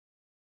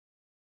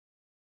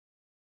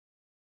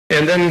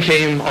And then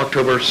came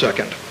October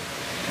 2nd.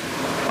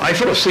 I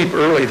fell asleep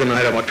early the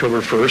night of October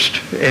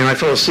 1st, and I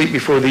fell asleep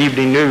before the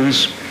evening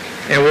news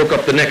and woke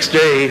up the next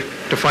day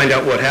to find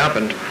out what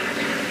happened.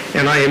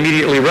 And I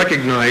immediately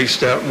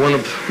recognized that one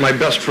of my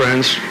best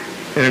friends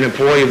and an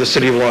employee of the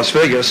city of Las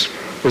Vegas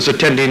was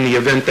attending the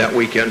event that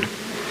weekend.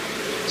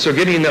 So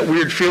getting that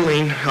weird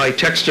feeling, I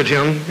texted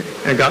him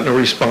and got no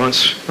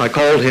response. I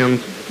called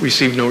him,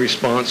 received no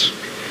response,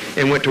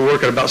 and went to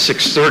work at about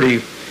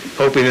 6:30,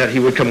 hoping that he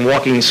would come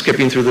walking,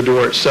 skipping through the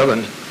door at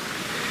 7.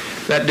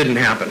 That didn't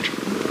happen.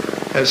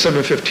 At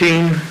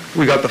 7:15,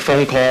 we got the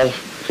phone call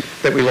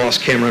that we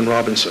lost Cameron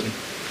Robinson.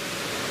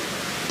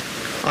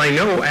 I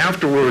know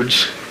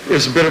afterwards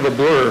it's a bit of a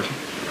blur,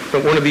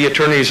 but one of the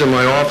attorneys in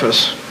my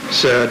office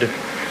said,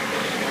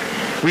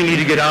 "We need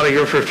to get out of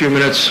here for a few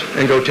minutes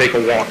and go take a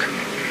walk."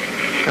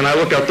 And I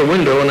looked out the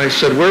window and I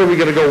said, "Where are we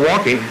going to go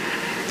walking?"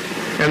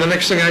 And the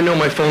next thing I know,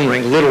 my phone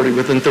rang literally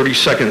within 30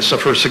 seconds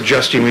of her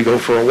suggesting we go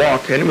for a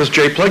walk, and it was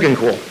Jay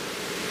Pleggenkuhle.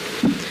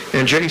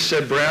 And Jay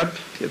said, "Brad,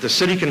 if the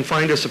city can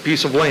find us a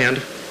piece of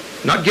land,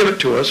 not give it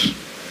to us,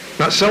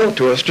 not sell it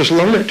to us, just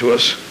loan it to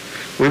us,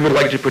 we would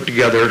like to put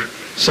together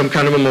some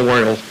kind of a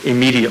memorial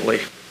immediately."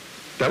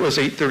 That was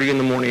 8:30 in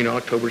the morning,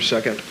 October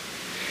 2nd.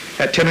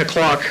 At 10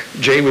 o'clock,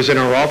 Jay was in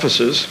our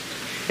offices,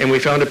 and we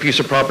found a piece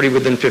of property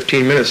within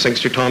 15 minutes,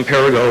 thanks to Tom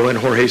Perigo and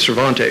Jorge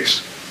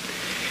Cervantes.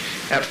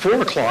 At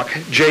 4 o'clock,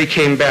 Jay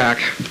came back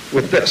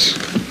with this.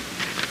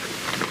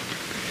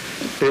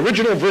 The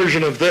original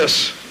version of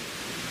this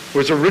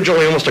was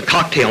originally almost a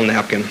cocktail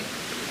napkin,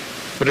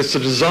 but it's the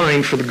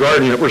design for the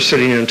garden that we're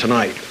sitting in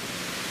tonight.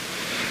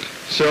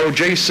 So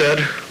Jay said,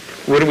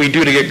 "What do we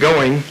do to get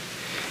going?"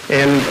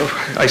 And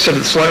I said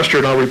this last year,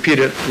 and I'll repeat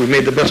it, we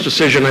made the best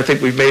decision I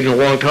think we've made in a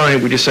long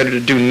time. We decided to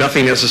do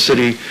nothing as a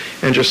city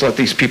and just let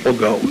these people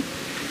go.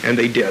 And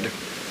they did.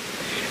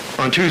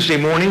 On Tuesday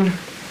morning,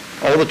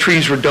 all the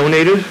trees were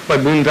donated by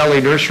Moon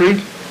Valley Nursery,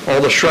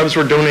 all the shrubs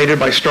were donated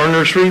by Star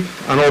Nursery,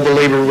 and all the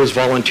labor was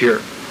volunteer.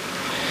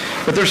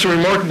 But there's some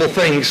remarkable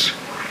things,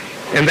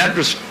 and that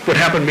just what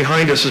happened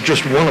behind us is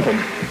just one of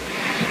them.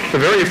 The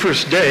very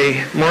first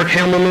day, Mark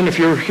Hamelman, if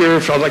you're here,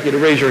 if I'd like you to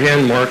raise your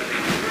hand, Mark.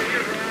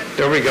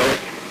 There we go.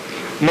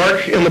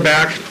 Mark in the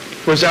back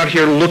was out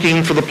here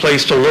looking for the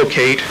place to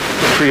locate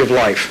the Tree of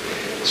Life.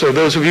 So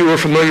those of you who are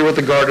familiar with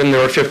the garden,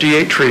 there are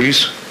 58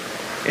 trees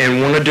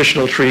and one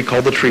additional tree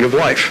called the Tree of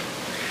Life.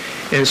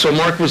 And so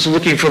Mark was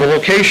looking for the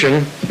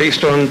location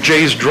based on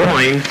Jay's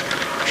drawing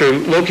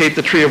to locate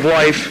the Tree of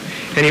Life,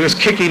 and he was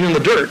kicking in the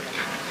dirt.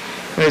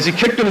 And as he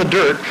kicked in the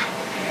dirt,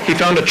 he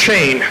found a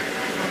chain.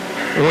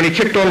 And when he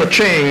kicked on the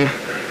chain,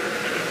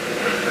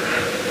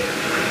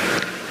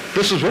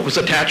 this is what was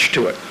attached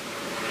to it.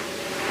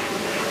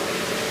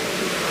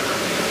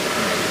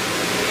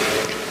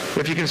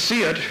 If you can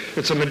see it,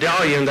 it's a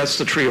medallion, that's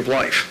the Tree of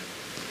Life.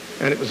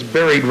 And it was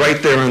buried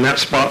right there in that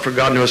spot for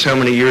God knows how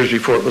many years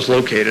before it was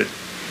located.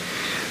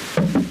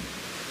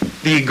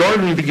 The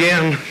garden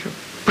began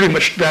pretty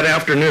much that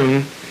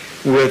afternoon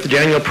with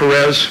Daniel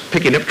Perez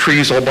picking up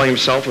trees all by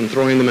himself and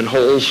throwing them in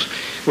holes,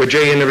 with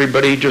Jay and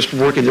everybody just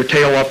working their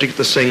tail off to get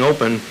this thing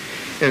open.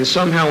 And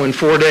somehow in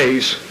 4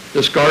 days,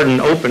 this garden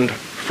opened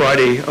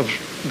Friday of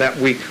that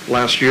week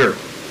last year,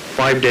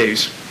 5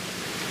 days.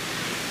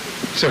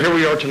 So here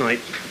we are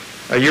tonight,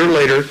 a year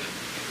later,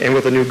 and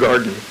with a new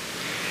garden.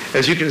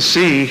 As you can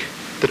see,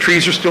 the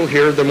trees are still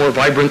here. They're more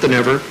vibrant than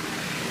ever.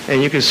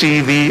 And you can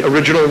see the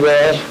original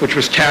wall, which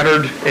was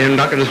tattered and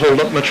not going to hold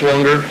up much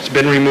longer. It's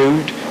been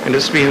removed, and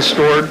it's being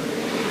stored.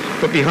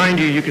 But behind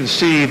you, you can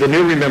see the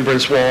new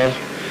Remembrance wall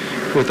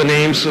with the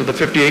names of the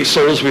 58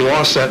 souls we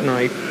lost that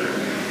night.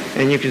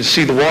 And you can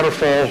see the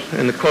waterfall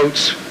and the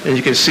quotes, and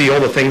you can see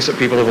all the things that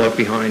people have left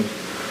behind.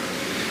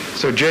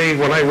 So Jay,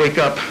 when I wake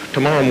up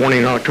tomorrow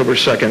morning, October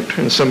 2nd,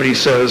 and somebody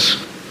says,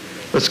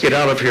 "Let's get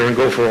out of here and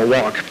go for a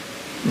walk,"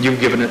 you've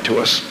given it to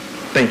us.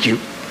 Thank you.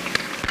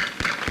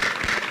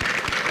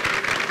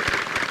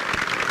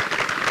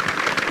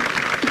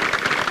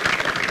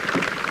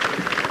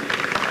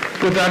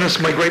 With that, it's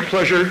my great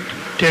pleasure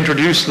to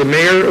introduce the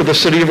mayor of the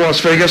city of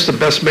Las Vegas, the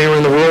best mayor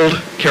in the world,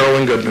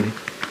 Carolyn Goodman.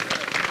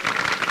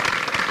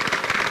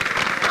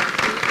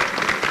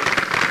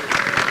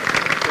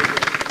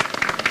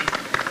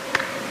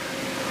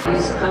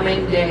 These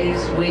coming days,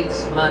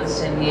 weeks,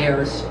 months, and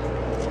years.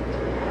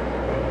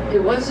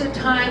 It was a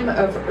time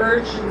of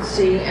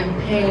urgency and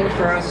pain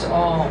for us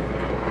all.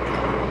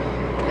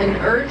 An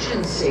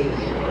urgency,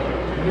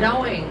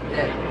 knowing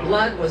that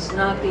blood was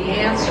not the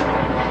answer,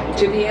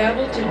 to be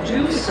able to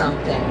do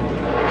something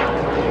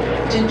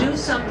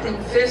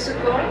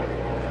physical,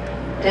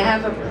 to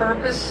have a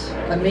purpose,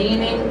 a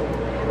meaning,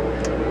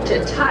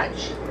 to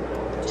touch,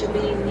 to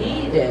be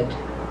needed,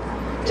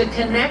 to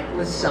connect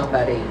with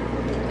somebody,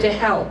 to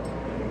help.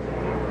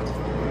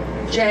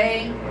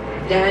 Jay,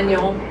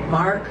 Daniel,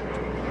 Mark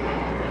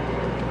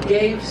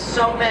gave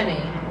so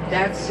many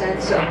that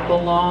sense of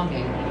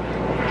belonging,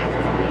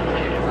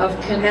 of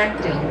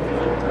connecting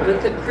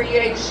with the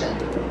creation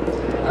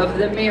of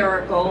the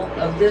miracle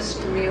of this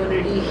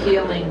community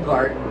healing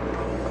garden.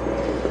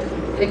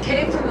 It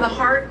came from the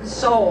heart and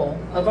soul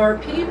of our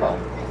people,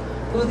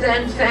 who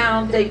then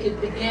found they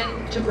could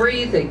begin to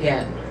breathe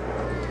again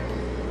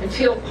and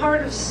feel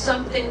part of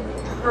something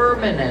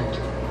permanent,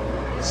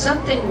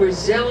 something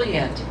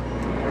resilient,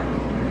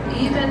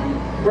 even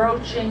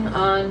broaching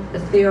on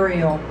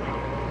ethereal.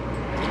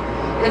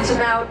 It's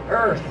about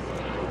earth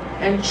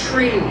and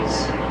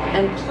trees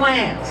and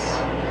plants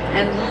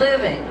and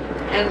living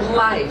and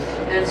life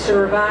and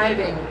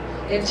surviving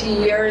into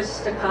years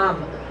to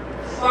come,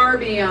 far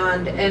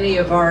beyond any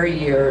of our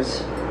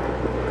years.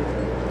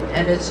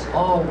 And it's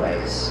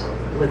always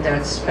with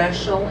that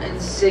special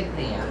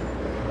insignia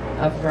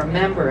of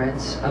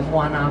remembrance of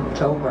 1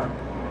 October.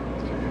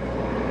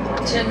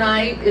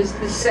 Tonight is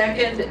the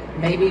second,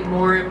 maybe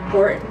more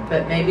important,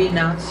 but maybe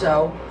not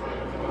so,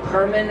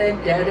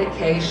 permanent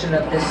dedication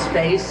of the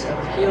space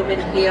of human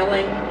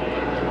healing,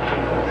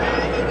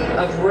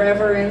 of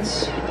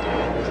reverence,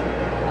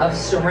 of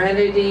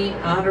serenity,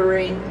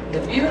 honoring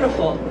the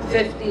beautiful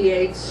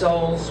 58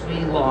 souls we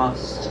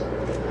lost,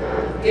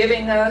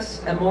 giving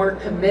us a more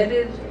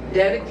committed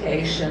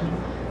dedication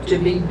to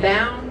be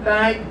bound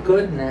by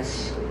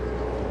goodness,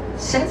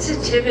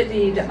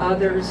 sensitivity to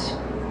others,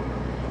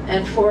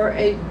 and for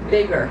a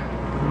bigger,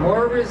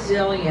 more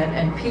resilient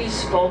and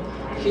peaceful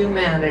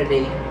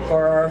humanity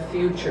for our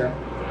future.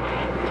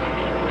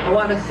 I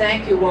want to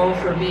thank you all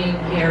for being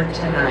here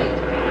tonight,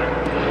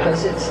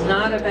 because it's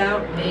not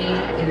about me,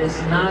 it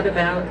is not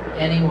about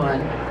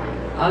anyone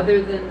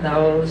other than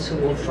those who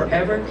will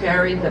forever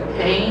carry the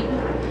pain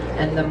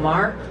and the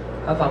mark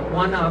of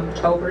 1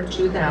 October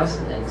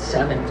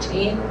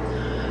 2017,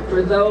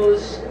 for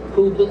those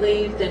who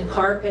believed in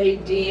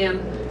Carpe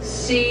Diem,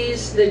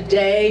 seize the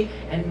day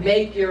and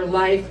make your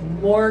life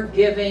more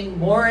giving,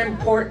 more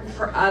important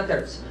for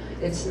others.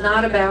 It's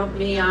not about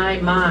me, I,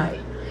 my.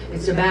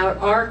 It's about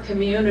our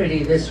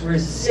community, this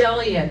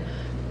resilient,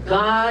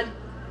 God-honored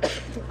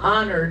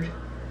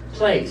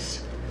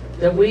place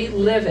that we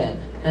live in,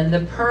 and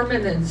the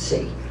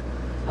permanency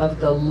of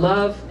the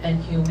love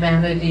and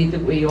humanity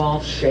that we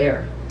all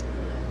share.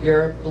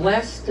 You're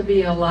blessed to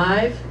be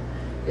alive.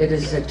 It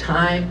is a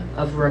time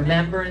of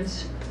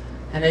remembrance,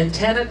 and at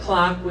 10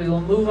 o'clock we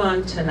will move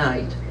on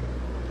tonight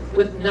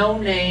with no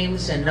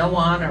names and no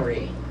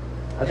honoree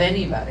of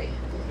anybody.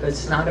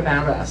 It's not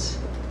about us.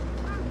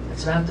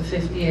 It's about the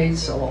 58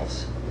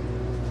 souls,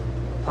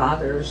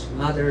 fathers,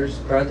 mothers,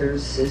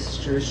 brothers,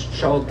 sisters,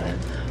 children,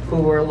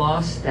 who were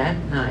lost that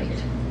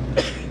night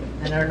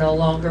and are no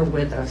longer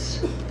with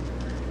us.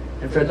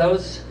 And for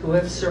those who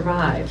have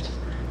survived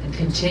and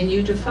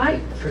continue to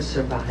fight for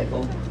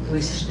survival,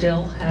 we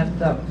still have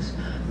those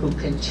who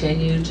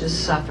continue to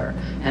suffer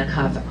and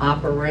have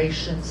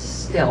operations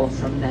still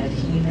from that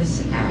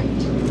heinous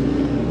act.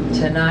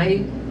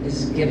 Tonight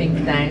is giving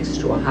thanks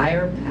to a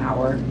higher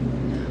power.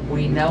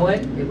 We know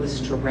it, it was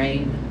to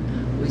rain.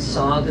 We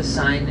saw the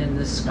sign in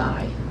the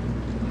sky.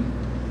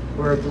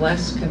 We're a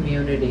blessed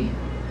community,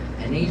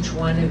 and each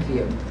one of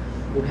you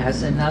who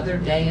has another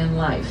day in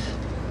life,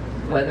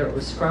 whether it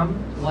was from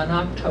 1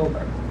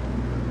 October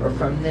or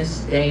from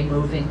this day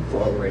moving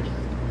forward,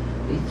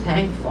 be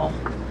thankful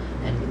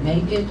and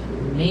make it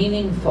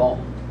meaningful.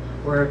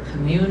 We're a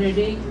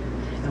community,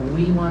 and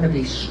we want to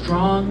be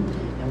strong,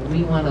 and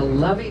we want to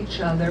love each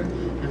other,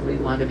 and we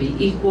want to be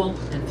equal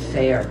and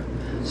fair.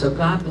 So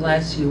God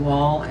bless you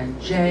all, and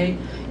Jay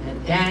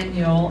and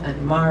Daniel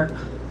and Mark,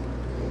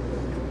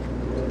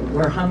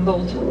 we're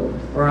humbled,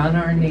 we're on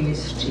our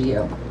knees to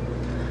you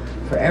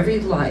for every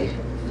life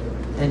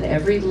and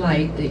every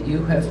light that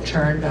you have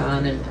turned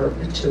on in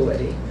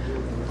perpetuity.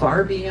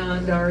 Far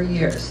beyond our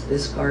years,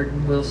 this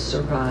garden will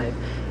survive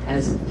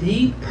as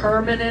the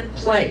permanent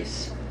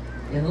place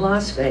in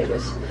Las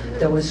Vegas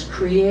that was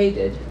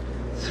created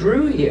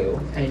through you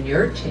and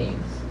your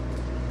team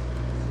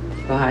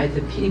by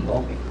the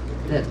people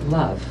that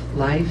love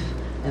life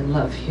and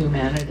love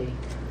humanity.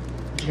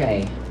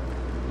 Jay,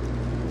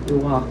 you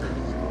walk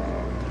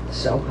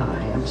so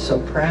high. I'm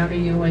so proud of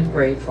you and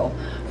grateful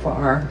for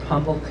our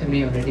humble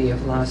community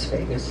of Las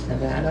Vegas,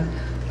 Nevada.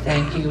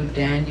 Thank you,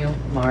 Daniel,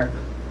 Mark,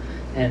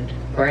 and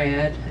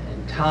Brad,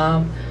 and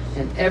Tom,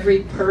 and every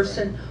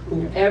person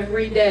who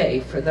every day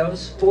for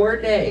those 4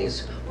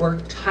 days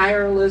worked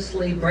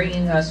tirelessly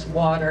bringing us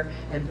water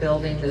and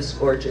building this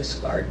gorgeous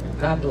garden.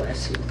 God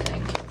bless you.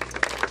 Thank you.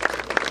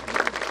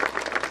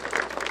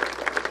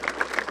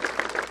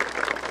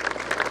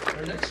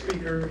 Our next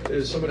speaker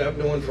is someone I've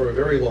known for a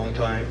very long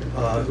time,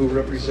 who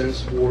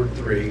represents Ward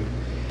 3.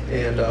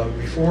 And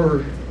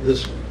before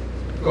this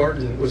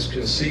garden was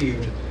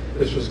conceived,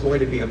 this was going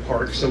to be a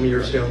park some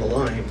years down the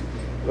line.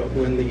 But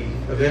when the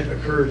event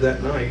occurred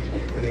that night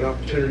and the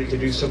opportunity to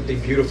do something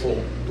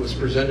beautiful was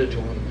presented to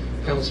him,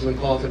 Councilman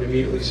Coffin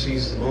immediately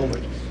seized the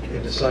moment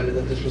and decided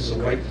that this was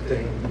the right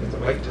thing at the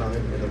right time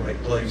in the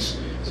right place.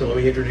 So let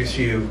me introduce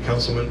you,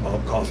 Councilman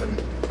Bob Coffin.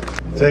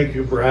 Thank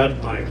you, Brad,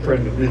 my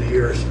friend of many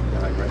years.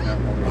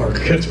 Our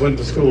kids went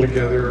to school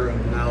together,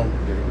 and now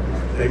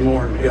they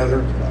mourn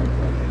together.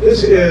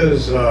 This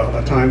is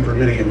a time for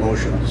many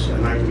emotions,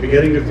 and I'm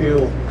beginning to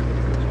feel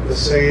the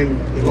same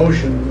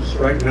emotions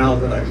right now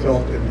that I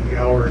felt in the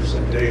hours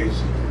and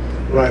days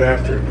right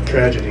after the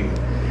tragedy.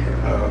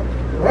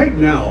 Right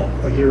now,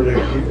 a year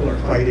later, people are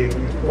fighting,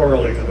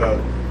 quarreling about,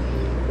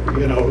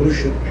 you know, who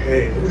should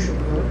pay, who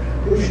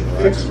should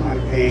fix my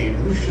pain,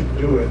 who should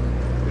do it.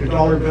 Do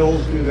dollar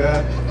bills do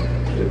that?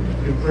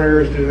 Do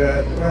prayers do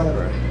that?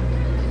 Well,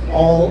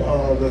 all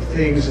of the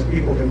things that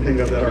people can think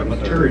of that are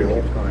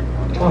material,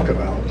 talk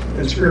about.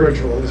 And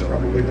spiritual is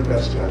probably the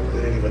best help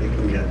that anybody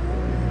can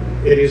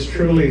get. It is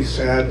truly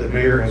sad the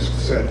mayor has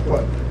said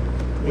what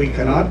we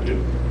cannot do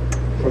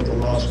for the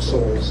lost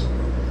souls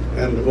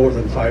and the more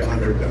than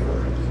 500 that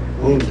were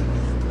wounded.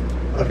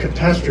 A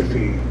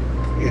catastrophe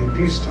in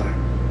peacetime,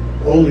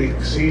 only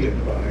exceeded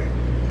by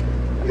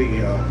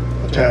the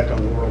attack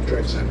on the World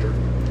Trade Center.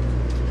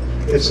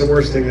 It's the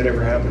worst thing that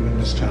ever happened in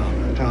this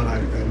town, a town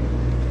I've been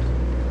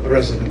a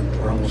resident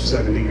for almost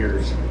 70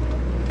 years.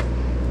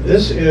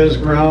 This is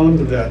ground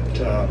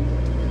that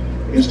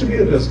used to be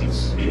a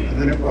business,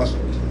 and then it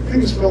wasn't.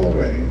 Things fell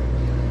away,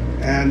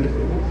 and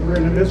we're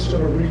in the midst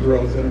of a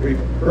regrowth and a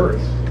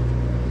rebirth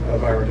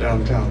of our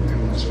downtown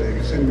in Las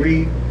Vegas. And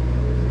we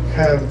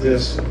have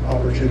this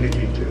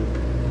opportunity to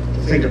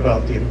think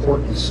about the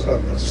importance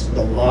of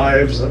the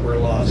lives that were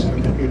lost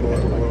and the people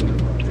that were wounded.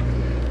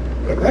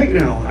 But right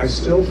now, I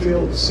still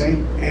feel the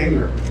same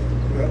anger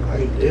that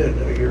I did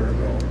a year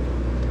ago.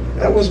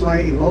 That was my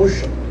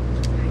emotion,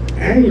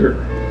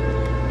 anger.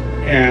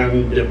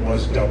 And it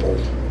was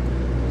doubled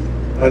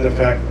by the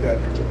fact that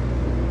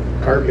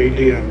carpe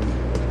diem,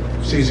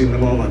 seizing the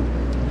moment.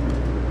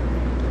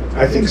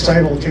 I think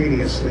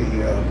simultaneously,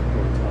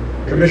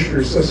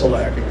 Commissioner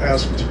Sisolak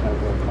asked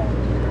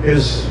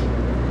his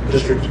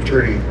district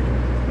attorney,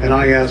 and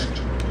I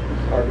asked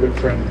our good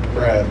friend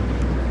Brad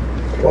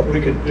what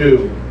we could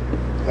do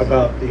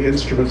about the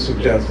instruments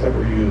of death that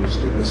were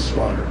used in this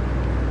slaughter.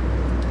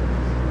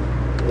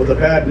 Well, the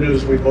bad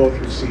news we both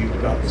received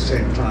about the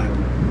same time,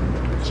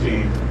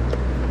 Steve,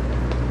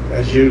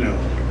 as you know,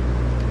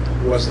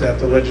 was that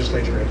the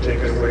legislature had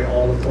taken away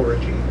all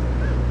authority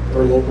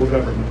for local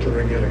government to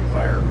regulate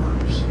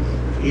firearms,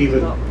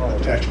 even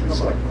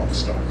attachments like pump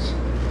stocks.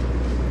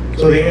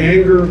 So the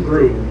anger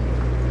grew,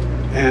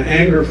 and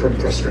anger from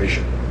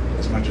frustration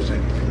as much as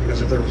anything,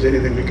 because if there was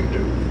anything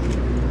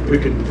we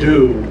could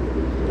do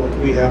what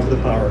we have the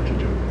power to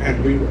do,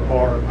 and we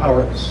are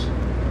powerless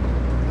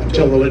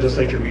until the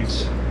legislature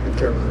meets in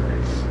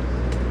February.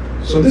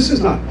 So this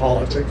is not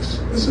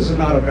politics. This is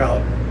not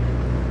about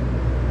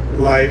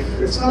life.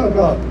 It's not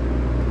about,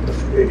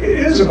 it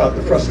is about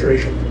the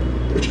frustration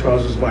which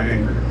causes my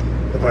anger.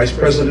 The Vice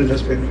President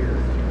has been here.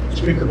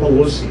 Speaker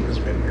Pelosi has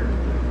been here.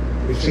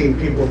 We've seen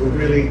people who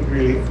really,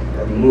 really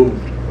are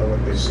moved by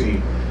what they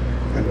see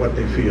and what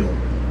they feel.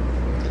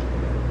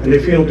 And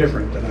they feel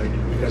different than I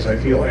do, because I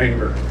feel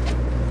anger.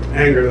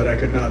 Anger that I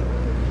could not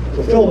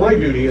fulfill my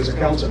duty as a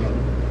councilman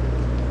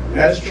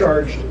as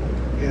charged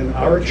in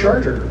our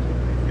charter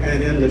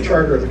and in the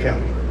charter of the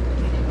county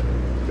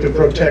to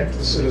protect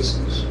the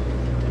citizens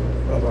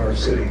of our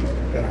city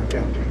and our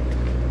county.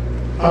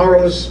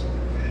 Powerless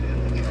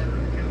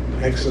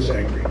makes us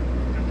angry.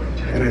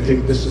 And I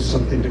think this is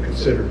something to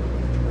consider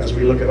as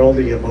we look at all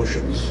the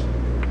emotions.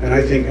 And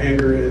I think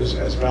anger is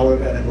as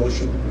valid an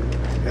emotion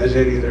as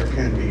any there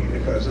can be,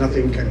 because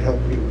nothing can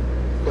help you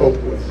cope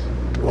with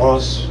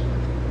loss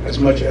as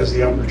much as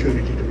the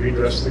opportunity to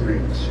redress the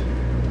grievance.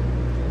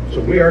 So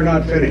we are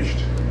not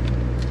finished.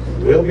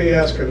 We'll be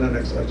asking the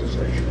next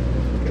legislature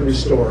to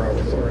restore our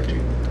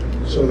authority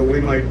so that we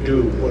might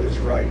do what is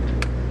right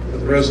for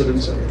the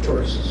residents and the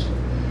tourists.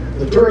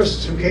 The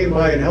tourists who came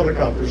by in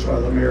helicopters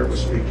while the mayor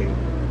was speaking,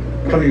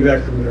 coming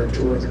back from their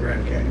tour of the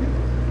Grand Canyon,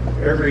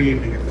 every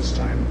evening at this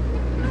time,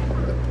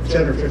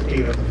 10 or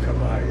 15 of them come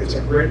by. It's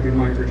a great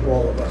reminder to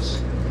all of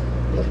us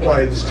of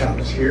why this town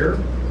is here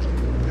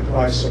and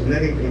why so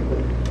many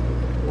people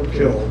were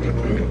killed and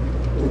wounded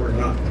who were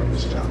not from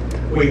this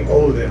town. We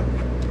owe them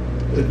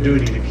the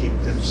duty to keep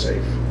them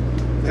safe.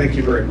 Thank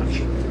you very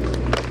much.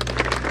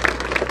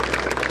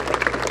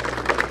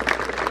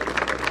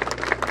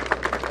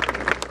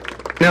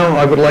 Now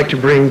I would like to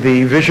bring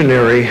the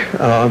visionary,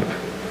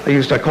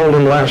 I called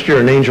him last year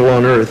an angel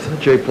on earth,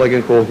 Jay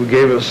Pleggenkuhle, who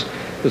gave us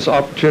this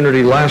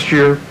opportunity last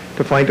year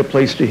to find a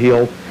place to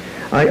heal.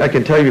 I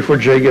can tell you before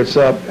Jay gets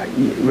up,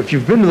 if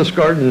you've been to this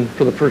garden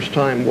for the first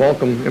time,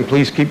 welcome, and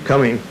please keep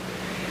coming.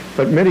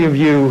 But many of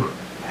you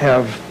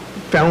have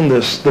found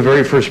this the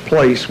very first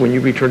place when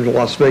you returned to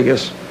Las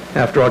Vegas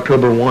after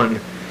October 1.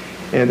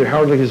 And there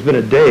hardly has been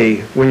a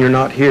day when you're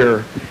not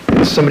here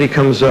and somebody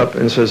comes up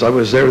and says, I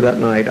was there that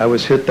night, I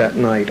was hit that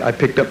night, I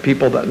picked up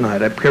people that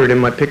night, I carried in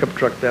my pickup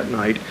truck that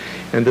night,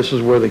 and this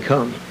is where they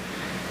come.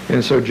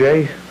 And so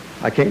Jay,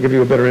 I can't give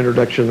you a better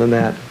introduction than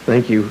that.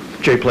 Thank you,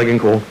 Jay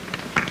Pleggenkuhle.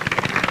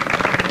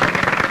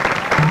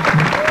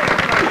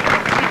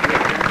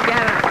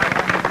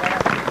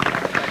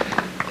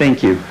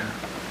 Thank you.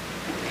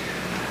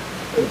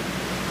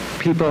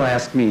 People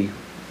ask me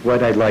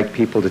what I'd like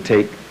people to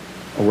take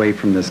away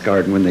from this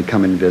garden when they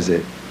come and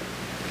visit.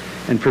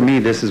 And for me,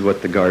 this is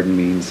what the garden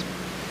means.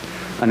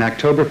 On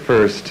October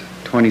 1st,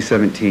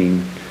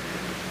 2017,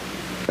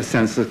 a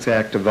senseless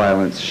act of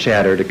violence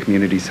shattered a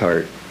community's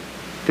heart.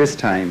 This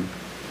time,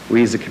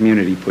 we as a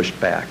community pushed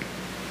back.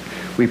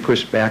 We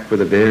pushed back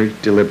with a very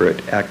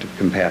deliberate act of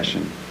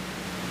compassion.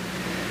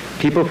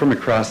 People from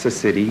across the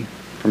city,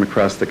 from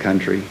across the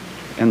country,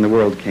 and the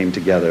world came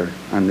together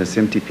on this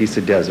empty piece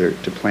of desert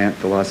to plant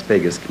the Las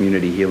Vegas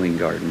Community Healing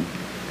Garden.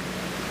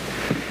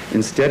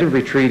 Instead of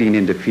retreating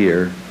into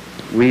fear,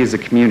 we as a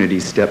community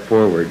stepped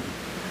forward.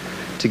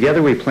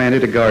 Together we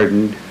planted a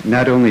garden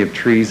not only of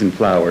trees and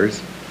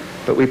flowers,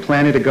 but we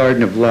planted a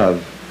garden of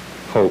love,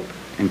 hope,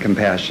 and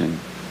compassion.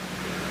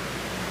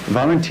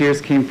 Volunteers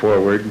came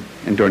forward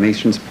and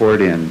donations poured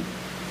in.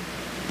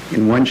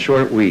 In one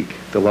short week,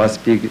 the Las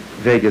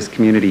Vegas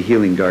Community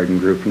Healing Garden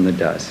grew from the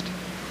dust.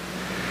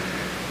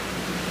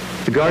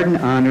 The garden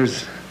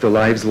honors the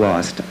lives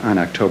lost on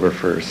October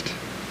 1st,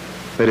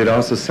 but it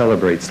also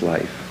celebrates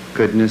life,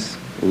 goodness,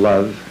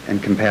 love,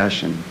 and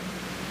compassion.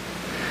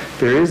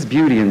 There is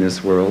beauty in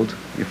this world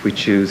if we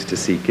choose to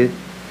seek it.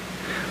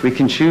 We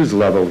can choose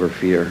love over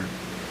fear.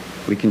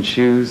 We can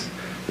choose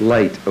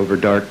light over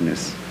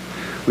darkness.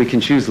 We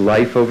can choose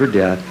life over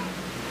death.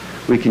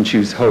 We can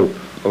choose hope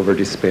over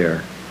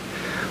despair.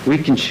 We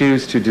can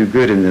choose to do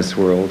good in this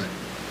world.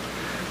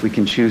 We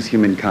can choose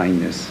human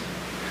kindness.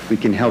 We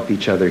can help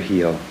each other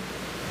heal.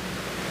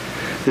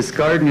 This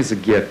garden is a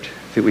gift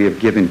that we have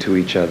given to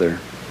each other.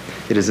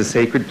 It is a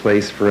sacred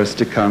place for us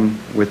to come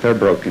with our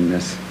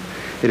brokenness.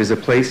 It is a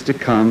place to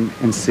come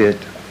and sit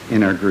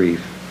in our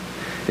grief.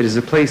 It is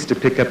a place to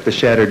pick up the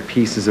shattered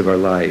pieces of our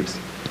lives.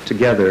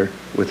 Together,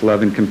 with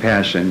love and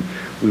compassion,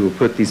 we will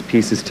put these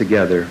pieces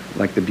together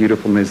like the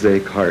beautiful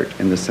mosaic heart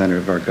in the center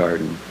of our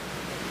garden.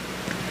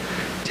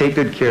 Take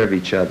good care of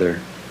each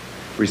other,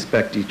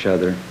 respect each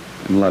other,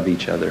 and love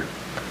each other.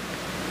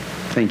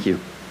 Thank you.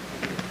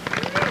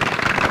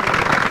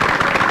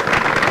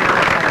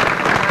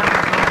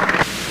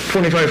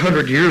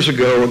 "2,500 years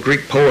ago, a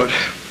Greek poet,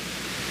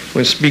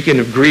 when speaking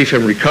of grief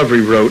and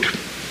recovery, wrote,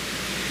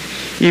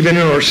 'Even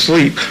in our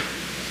sleep,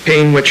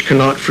 pain which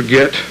cannot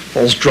forget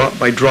falls drop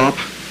by drop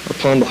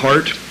upon the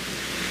heart,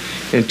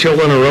 until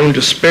in our own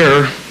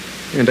despair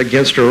and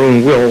against our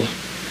own will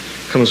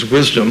comes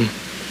wisdom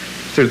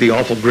through the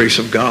awful grace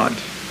of God.'"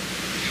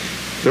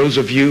 Those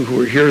of you who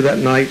were here that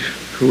night,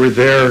 who were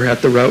there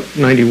at the Route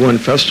 91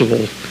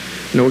 festival,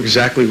 know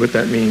exactly what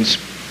that means.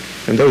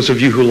 And those of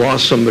you who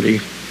lost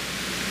somebody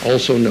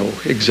also know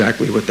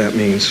exactly what that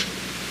means.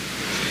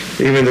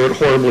 Even though it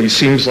horribly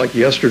seems like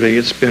yesterday,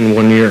 it's been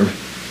 1 year.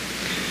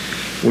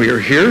 We are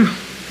here,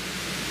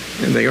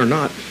 and they are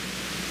not.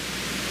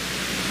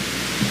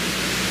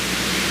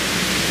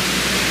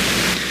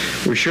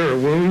 We share a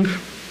wound,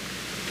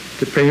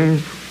 the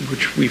pain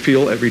which we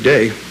feel every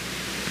day.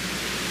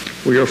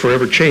 We are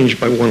forever changed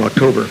by 1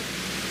 October.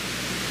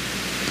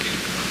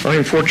 I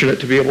am fortunate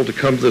to be able to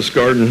come to this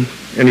garden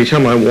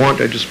anytime I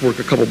want. I just work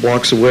a couple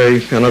blocks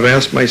away, and I've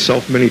asked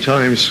myself many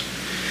times,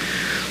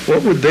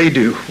 what would they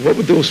do? What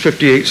would those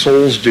 58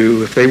 souls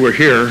do if they were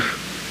here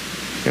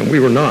and we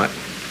were not?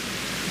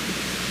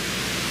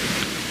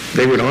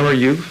 They would honor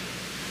you,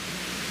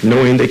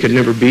 knowing they could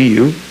never be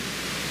you.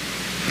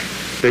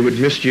 They would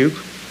miss you,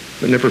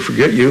 but never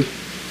forget you.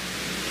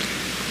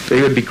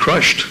 They would be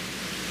crushed,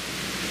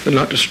 but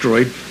not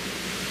destroyed.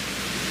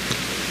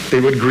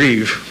 They would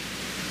grieve,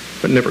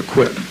 but never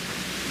quit.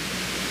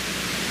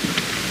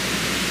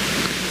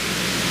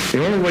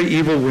 The only way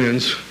evil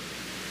wins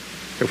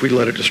if we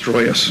let it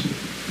destroy us.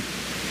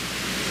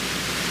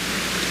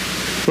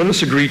 Let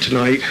us agree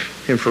tonight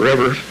and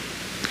forever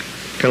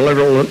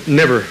to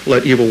never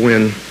let evil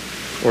win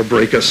or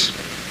break us.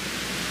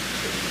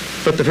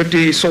 But the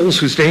 58 souls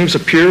whose names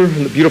appear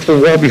in the beautiful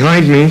wall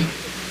behind me,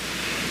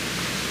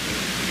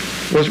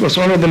 we must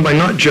honor them by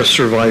not just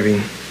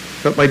surviving,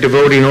 but by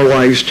devoting our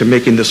lives to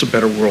making this a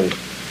better world.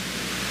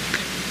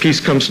 Peace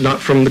comes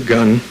not from the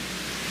gun,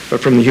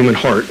 but from the human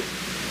heart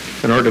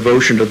and our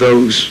devotion to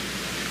those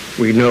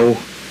we know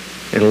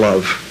and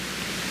love.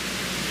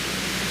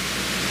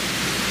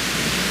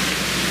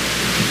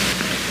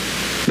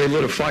 They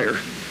lit a fire,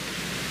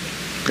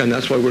 and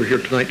that's why we're here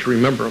tonight, to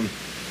remember them.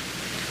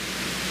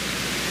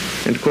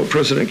 And to quote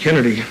President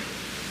Kennedy,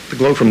 the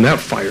glow from that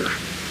fire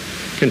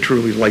can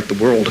truly light the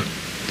world.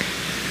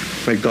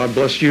 May God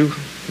bless you.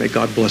 May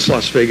God bless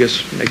Las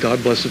Vegas. May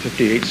God bless the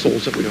 58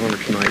 souls that we honor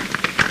tonight.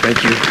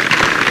 Thank you.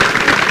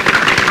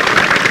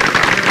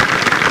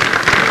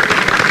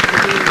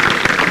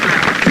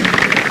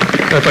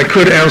 If I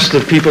could ask the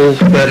people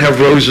that have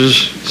roses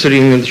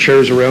sitting in the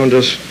chairs around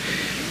us,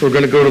 we're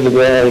going to go to the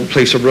wall and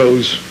place a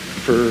rose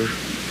for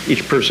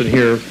each person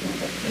here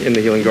in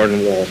the Healing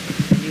Garden wall.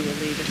 You will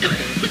lead us there.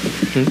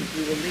 You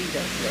will lead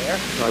us there.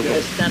 I will.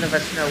 Because none of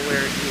us know where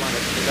you want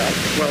us to go.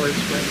 Well, it's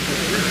right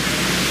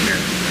here.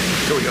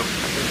 Here we go.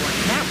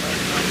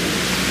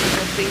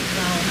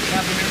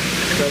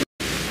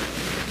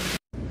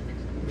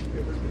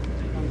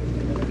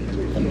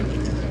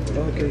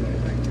 Ok,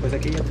 pues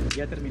aquí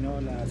ya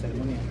terminó la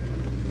ceremonia.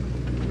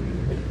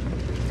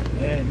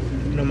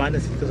 Nomás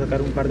necesito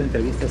sacar un par de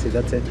entrevistas y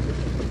that's it.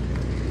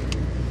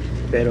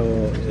 Pero,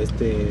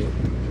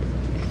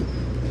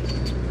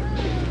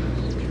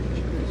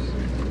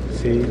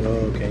 sí,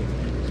 ok.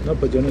 No,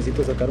 pues yo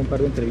necesito sacar un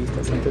par de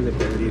entrevistas antes de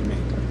poder irme.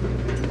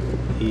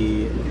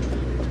 Y...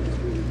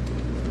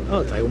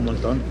 no, traigo un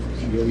montón.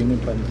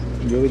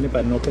 Yo vine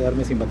para no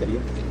quedarme sin batería.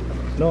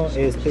 No,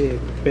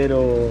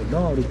 pero no,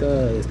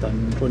 ahorita están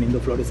poniendo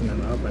flores en la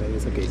nueva pared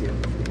esa que hicieron.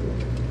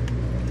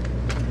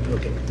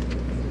 Ok,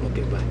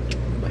 bye.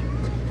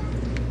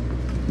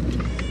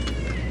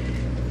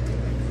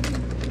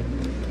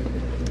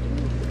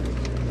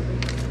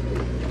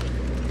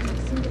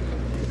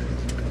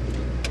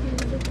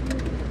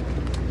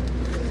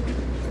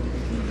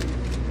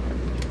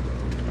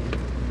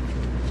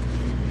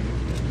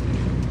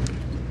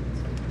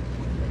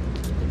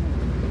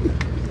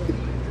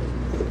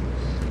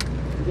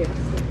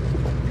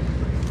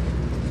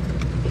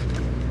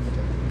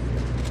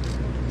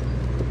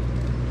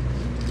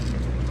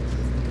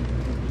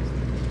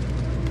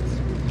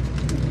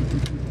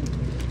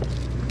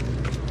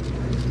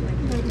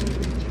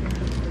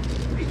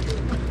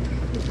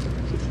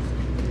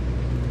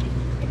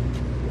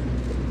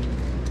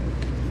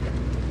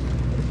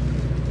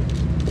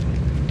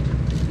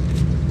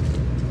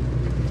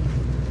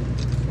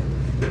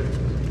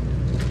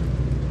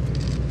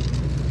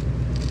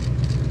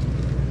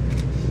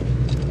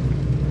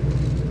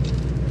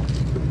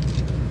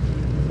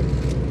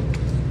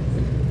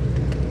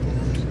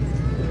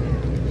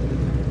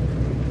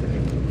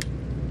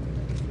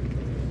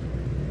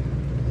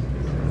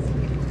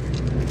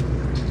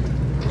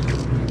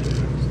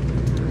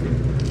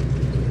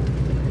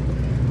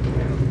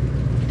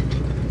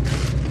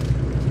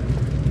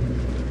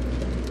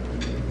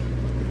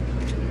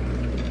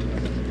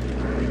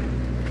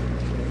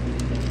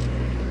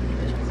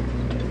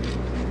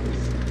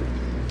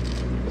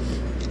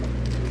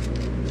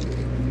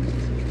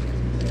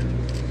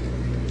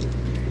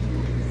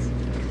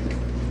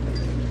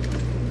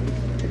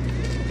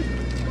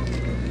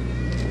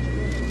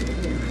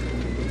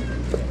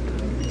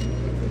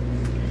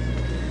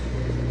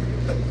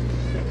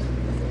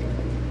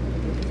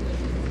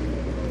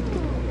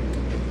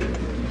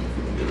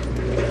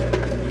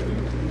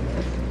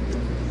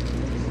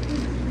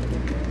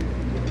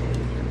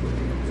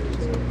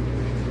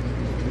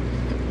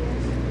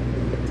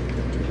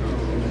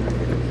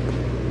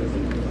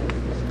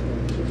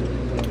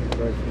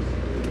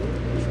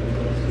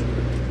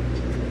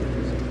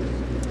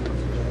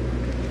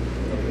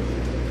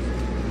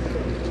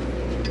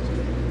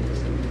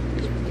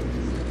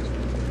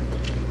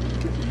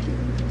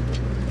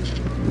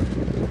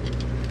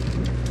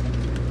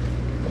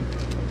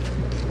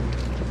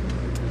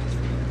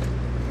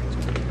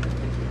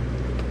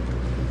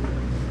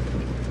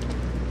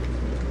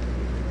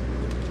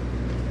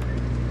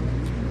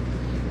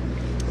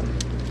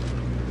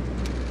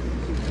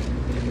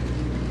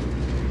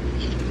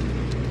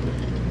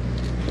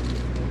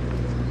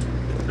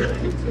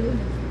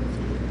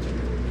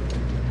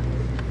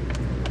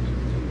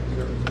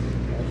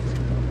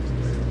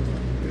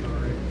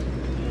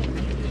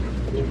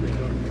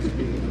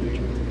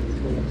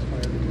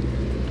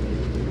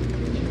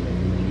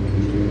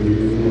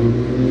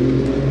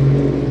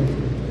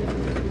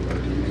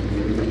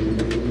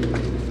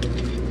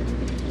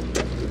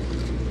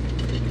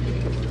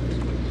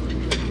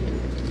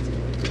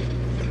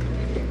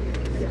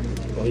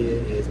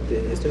 Oye,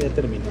 esto ya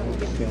terminó.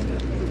 ¿Qué onda?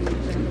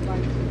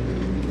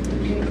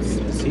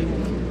 Sí.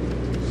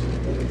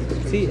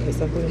 Sí,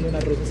 están poniendo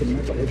unas rosas en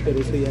una pared, pero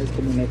eso ya es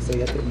como un extra,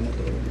 ya terminó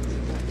todo.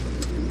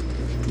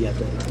 Ya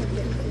todo.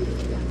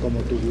 Como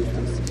tú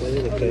gustas.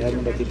 Puedes quedar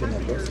un ratito en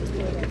las rosas.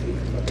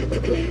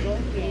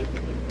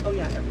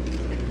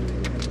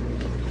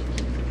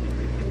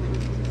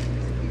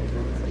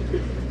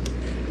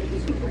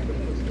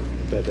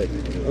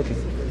 Perfecto. Ok.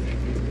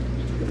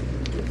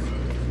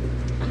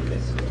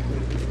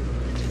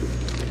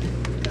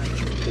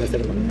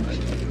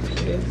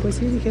 Pues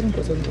sí, dijeron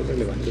cosas muy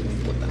relevantes, muy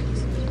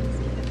importantes.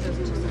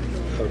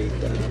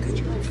 Ahorita no,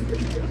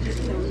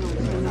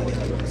 nadie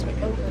habla en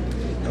español.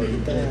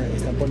 Ahorita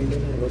están poniendo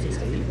unas rosas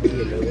ahí y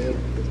luego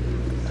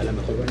a lo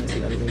mejor van a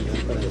decir algo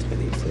ya para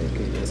despedirse,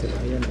 que ya se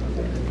vayan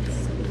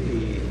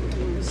y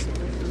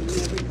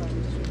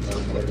a lo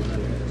mejor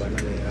van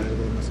a leer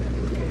algo, no sé,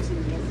 porque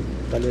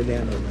tal vez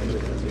lean los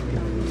nombres de las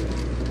víctimas, no sé.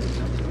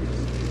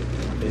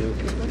 Veo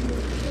que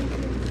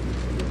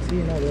sí,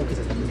 no, veo que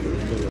se están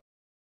despidiendo